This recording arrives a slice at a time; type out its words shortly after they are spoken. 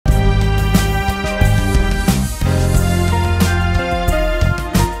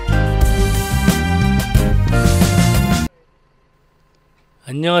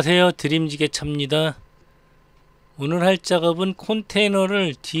안녕하세요, 드림지게차입니다. 오늘 할 작업은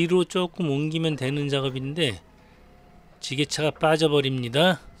컨테이너를 뒤로 조금 옮기면 되는 작업인데 지게차가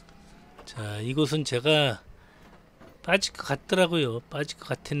빠져버립니다. 자, 이곳은 제가 빠질 것 같더라고요. 빠질 것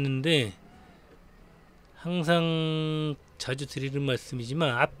같았는데 항상 자주 드리는 말씀이지만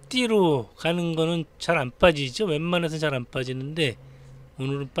앞뒤로 가는 거는 잘 안 빠지죠. 웬만해서 잘 안 빠지는데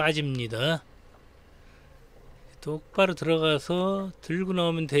오늘은 빠집니다. 똑바로 들어가서 들고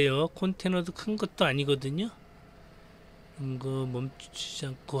나오면 돼요. 컨테이너도 큰 것도 아니거든요. 이거 멈추지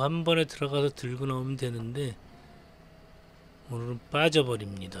않고 한 번에 들어가서 들고 나오면 되는데 오늘은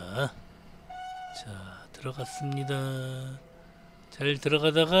빠져버립니다. 자, 들어갔습니다. 잘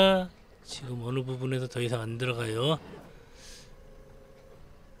들어가다가 지금 어느 부분에서 더 이상 안 들어가요.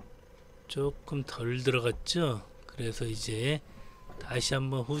 조금 덜 들어갔죠. 그래서 이제 다시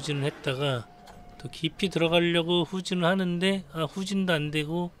한번 후진을 했다가 또 깊이 들어가려고 후진을 하는데 후진도 안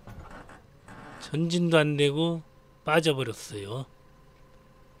되고 전진도 안 되고 빠져버렸어요.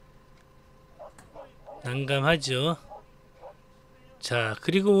 난감하죠. 자,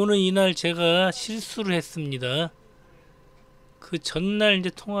 그리고 오늘 이날 제가 실수를 했습니다. 그 전날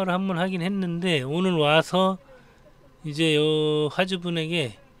이제 통화를 한번 하긴 했는데 오늘 와서 이제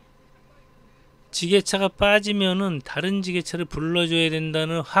화주분에게 지게차가 빠지면은 다른 지게차를 불러줘야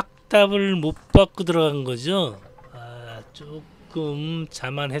된다는 확답을 못 받고 들어간 거죠. 조금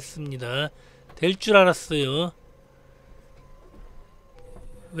자만했습니다. 될 줄 알았어요.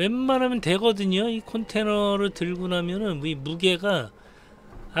 웬만하면 되거든요. 이 컨테이너를 들고 나면은 이 무게가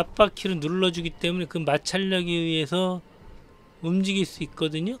앞바퀴를 눌러주기 때문에 그 마찰력에 의해서 움직일 수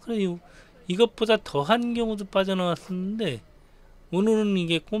있거든요. 그래서 이것보다 더한 경우도 빠져나왔었는데 오늘은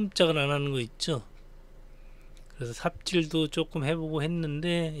이게 꼼짝을 안 하는 거 있죠. 그래서 삽질도 조금 해보고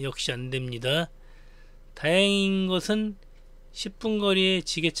했는데 역시 안 됩니다. 다행인 것은 10분 거리에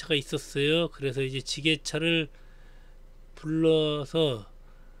지게차가 있었어요. 그래서 이제 지게차를 불러서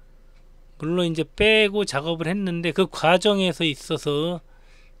물론 이제 빼고 작업을 했는데 그 과정에서 있어서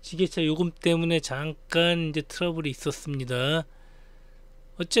지게차 요금 때문에 잠깐 이제 트러블이 있었습니다.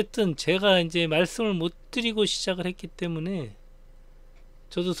 어쨌든 제가 이제 말씀을 못 드리고 시작을 했기 때문에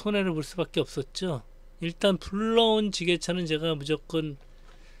저도 손해를 볼 수밖에 없었죠. 일단 불러온 지게차는 제가 무조건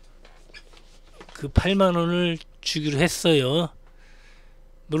그 8만원을 주기로 했어요.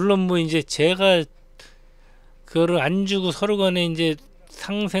 물론 뭐 이제 제가 그거를 안 주고 서로 간에 이제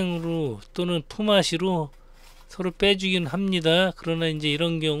상생으로 또는 품앗이로 서로 빼주긴 합니다. 그러나 이제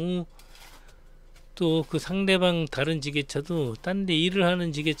이런 경우 또 그 상대방 다른 지게차도 딴 데 일을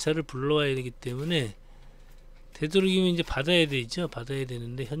하는 지게차를 불러와야 되기 때문에 되도록이면 이제 받아야 되죠. 받아야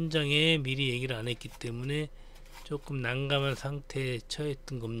되는데 현장에 미리 얘기를 안 했기 때문에 조금 난감한 상태에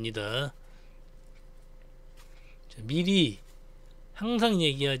처했던 겁니다. 자, 미리 항상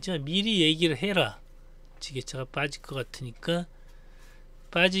얘기하죠. 미리 얘기를 해라. 지게차가 빠질 것 같으니까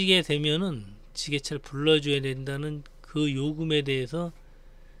빠지게 되면은 지게차를 불러줘야 된다는 그 요금에 대해서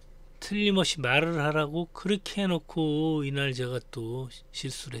틀림없이 말을 하라고 그렇게 해놓고 이날 제가 또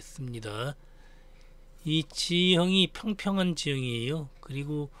실수를 했습니다. 이 지형이 평평한 지형이에요.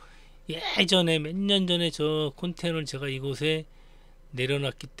 그리고 예전에 몇 년 전에 저 컨테이너를 제가 이곳에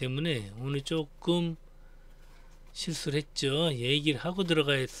내려놨기 때문에 오늘 조금 실수를 했죠. 얘기를 하고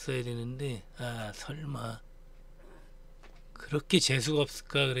들어가야 되는데 설마 그렇게 재수가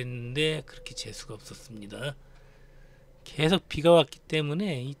없을까 그랬는데 그렇게 재수가 없었습니다. 계속 비가 왔기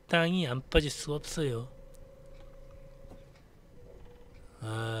때문에 이 땅이 안 빠질 수가 없어요.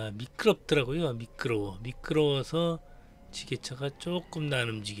 미끄럽더라고요. 미끄러워서 지게차가 조금 안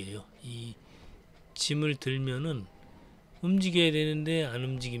움직여요. 이 짐을 들면은 움직여야 되는데 안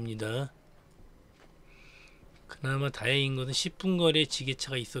움직입니다. 그나마 다행인 것은 10분 거리에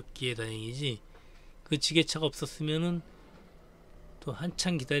지게차가 있었기에 다행이지 그 지게차가 없었으면은 또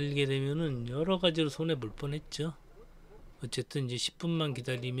한참 기다리게 되면은 여러 가지로 손해 볼 뻔했죠. 어쨌든 이제 10분만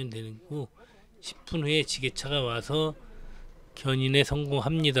기다리면 되는 거고 10분 후에 지게차가 와서 견인에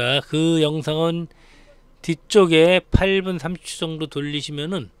성공합니다. 그 영상은 뒤쪽에 8분 30초 정도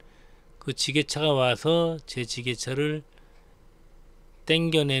돌리시면은 그 지게차가 와서 제 지게차를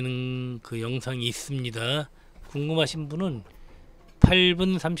땡겨내는 그 영상이 있습니다. 궁금하신 분은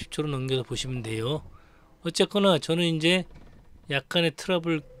 8분 30초로 넘겨서 보시면 돼요. 어쨌거나 저는 이제 약간의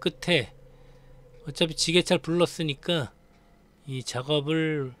트러블 끝에 어차피 지게차를 불렀으니까 이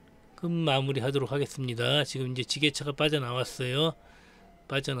작업을 끝 마무리 하도록 하겠습니다. 지금 이제 지게차가 빠져나왔어요.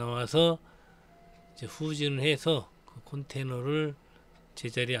 빠져나와서 이제 후진을 해서 그 컨테이너를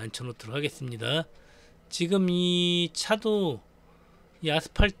제자리에 앉혀 놓도록 하겠습니다. 지금 이 차도 이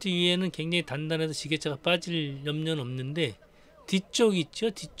아스팔트 위에는 굉장히 단단해서 지게차가 빠질 염려는 없는데 뒤쪽 있죠.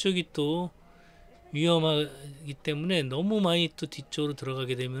 뒤쪽이 또 위험하기 때문에 너무 많이 또 뒤쪽으로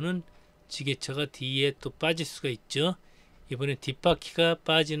들어가게 되면은 지게차가 뒤에 또 빠질 수가 있죠. 이번에 뒷바퀴가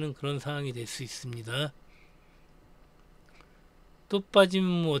빠지는 그런 상황이 될 수 있습니다. 또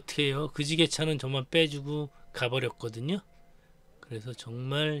빠지면 뭐 어떻게 해요? 그 지게차는 저만 빼주고 가버렸거든요. 그래서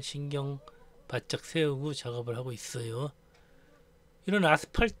정말 신경 바짝 세우고 작업을 하고 있어요. 이런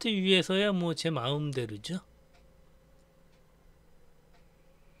아스팔트 위에서야 뭐 제 마음대로죠.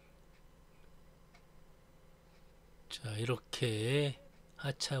 자, 이렇게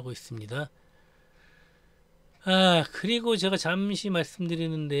하차하고 있습니다. 그리고 제가 잠시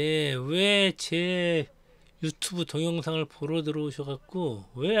말씀드리는데 왜 제 유튜브 동영상을 보러 들어오셔갖고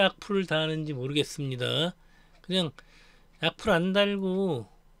왜 악플을 다하는지 모르겠습니다. 그냥 악플 안 달고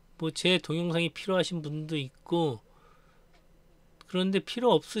뭐 제 동영상이 필요하신 분도 있고, 그런데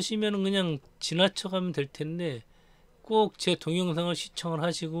필요 없으시면 그냥 지나쳐 가면 될 텐데 꼭 제 동영상을 시청을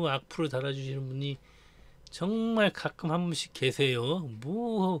하시고 악플을 달아주시는 분이 정말 가끔 한 분씩 계세요.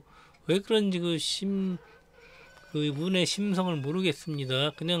 뭐 왜 그런지 그분의 심성을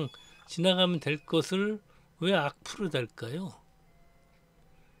모르겠습니다. 그냥 지나가면 될 것을 왜 악플을 달까요?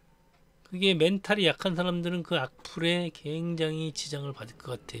 그게 멘탈이 약한 사람들은 그 악플에 굉장히 지장을 받을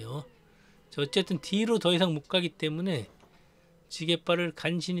것 같아요. 어쨌든 뒤로 더 이상 못 가기 때문에 지게발을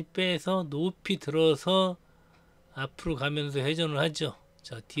간신히 빼서 높이 들어서 앞으로 가면서 회전을 하죠.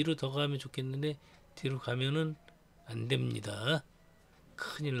 자, 뒤로 더 가면 좋겠는데 뒤로 가면은 안 됩니다.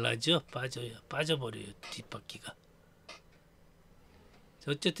 큰일 나죠. 빠져버려요, 뒷바퀴가.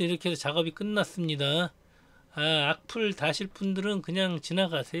 자, 어쨌든 이렇게 해서 작업이 끝났습니다. 악플 다실 분들은 그냥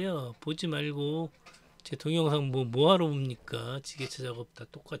지나가세요. 보지 말고 제 동영상 뭐하러 봅니까? 지게차 작업 다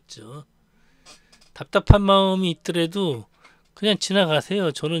똑같죠. 답답한 마음이 있더라도 그냥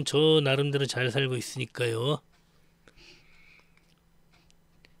지나가세요. 저는 저 나름대로 잘 살고 있으니까요.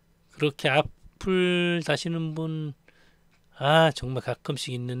 그렇게 악플 다시는 분 정말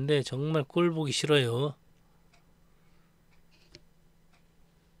가끔씩 있는데 정말 꼴 보기 싫어요.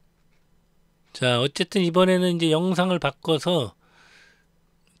 자, 어쨌든 이번에는 이제 영상을 바꿔서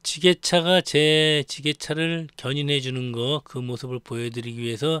지게차가 제 지게차를 견인해 주는 거, 그 모습을 보여드리기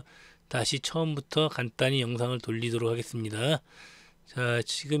위해서 다시 처음부터 간단히 영상을 돌리도록 하겠습니다. 자,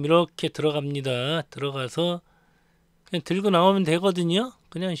 지금 이렇게 들어갑니다. 들어가서 그냥 들고 나오면 되거든요.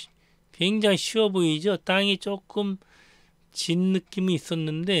 그냥 굉장히 쉬워 보이죠. 땅이 조금 진 느낌이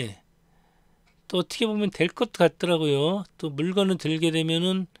있었는데 또 어떻게 보면 될 것 같더라고요. 또 물건을 들게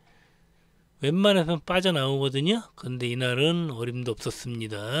되면은 웬만해서는 빠져나오거든요. 근데 이날은 어림도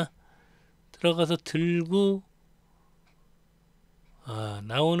없었습니다. 들어가서 들고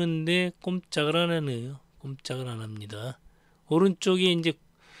나오는데 꼼짝을 안 하네요. 꼼짝을 안 합니다. 오른쪽이 이제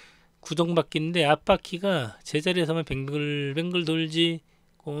구동바퀴인데 앞바퀴가 제자리에서만 뱅글뱅글 돌지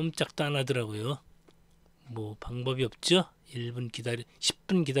꼼짝도 안 하더라고요. 뭐 방법이 없죠.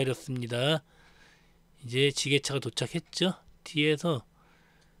 10분 기다렸습니다. 이제 지게차가 도착했죠. 뒤에서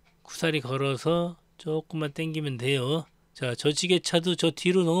구사리 걸어서 조금만 당기면 돼요. 자, 저 지게차도 저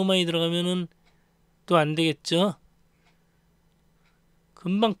뒤로 너무 많이 들어가면은 또 안 되겠죠.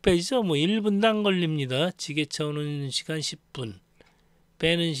 금방 빼죠. 뭐 1분도 안 걸립니다. 지게차 오는 시간 10분,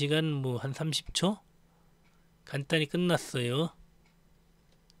 빼는 시간 뭐 한 30초. 간단히 끝났어요.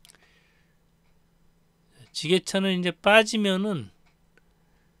 지게차는 이제 빠지면은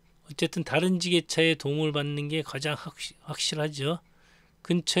어쨌든 다른 지게차의 도움을 받는 게 가장 확실하죠.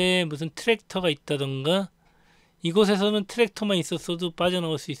 근처에 무슨 트랙터가 있다던가, 이곳에서는 트랙터만 있었어도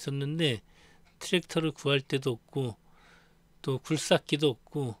빠져나올 수 있었는데 트랙터를 구할 데도 없고 또 굴삭기도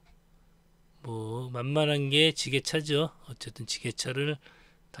없고 뭐 만만한 게 지게차죠. 어쨌든 지게차를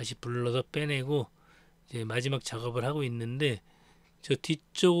다시 불러서 빼내고 이제 마지막 작업을 하고 있는데, 저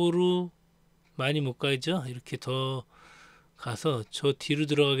뒤쪽으로 많이 못 가죠. 이렇게 더 가서 저 뒤로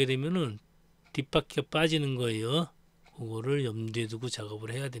들어가게 되면은 뒷바퀴가 빠지는 거예요. 그거를 염두에 두고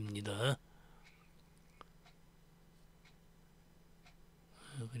작업을 해야 됩니다.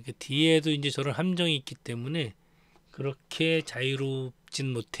 그러니까 뒤에도 이제 저런 함정이 있기 때문에 그렇게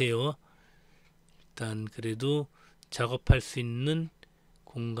자유롭진 못해요. 일단 그래도 작업할 수 있는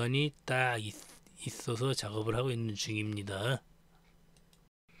공간이 딱 있어서 작업을 하고 있는 중입니다.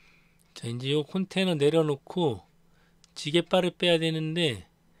 자, 이제 이 컨테이너 내려놓고 지게발을 빼야 되는데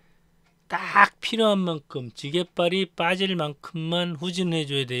딱 필요한 만큼, 지게발이 빠질 만큼만 후진해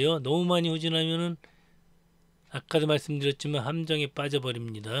줘야 돼요. 너무 많이 후진하면은 아까도 말씀드렸지만 함정에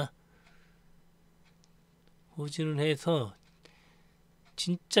빠져버립니다. 후진을 해서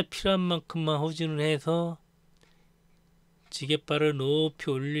진짜 필요한 만큼만 후진을 해서 지게발을 높이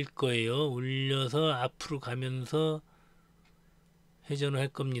올릴 거예요. 올려서 앞으로 가면서 회전을 할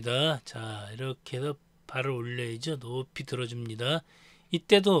겁니다. 자, 이렇게 해서 발을 올려야죠. 높이 들어줍니다.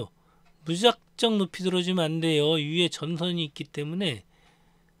 이때도 무작정 높이 들어주면 안 돼요. 위에 전선이 있기 때문에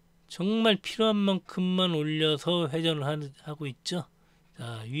정말 필요한 만큼만 올려서 회전을 하고 있죠.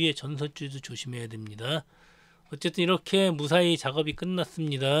 자, 위에 전선줄도 조심해야 됩니다. 어쨌든 이렇게 무사히 작업이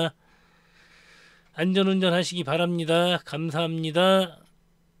끝났습니다. 안전운전 하시기 바랍니다. 감사합니다.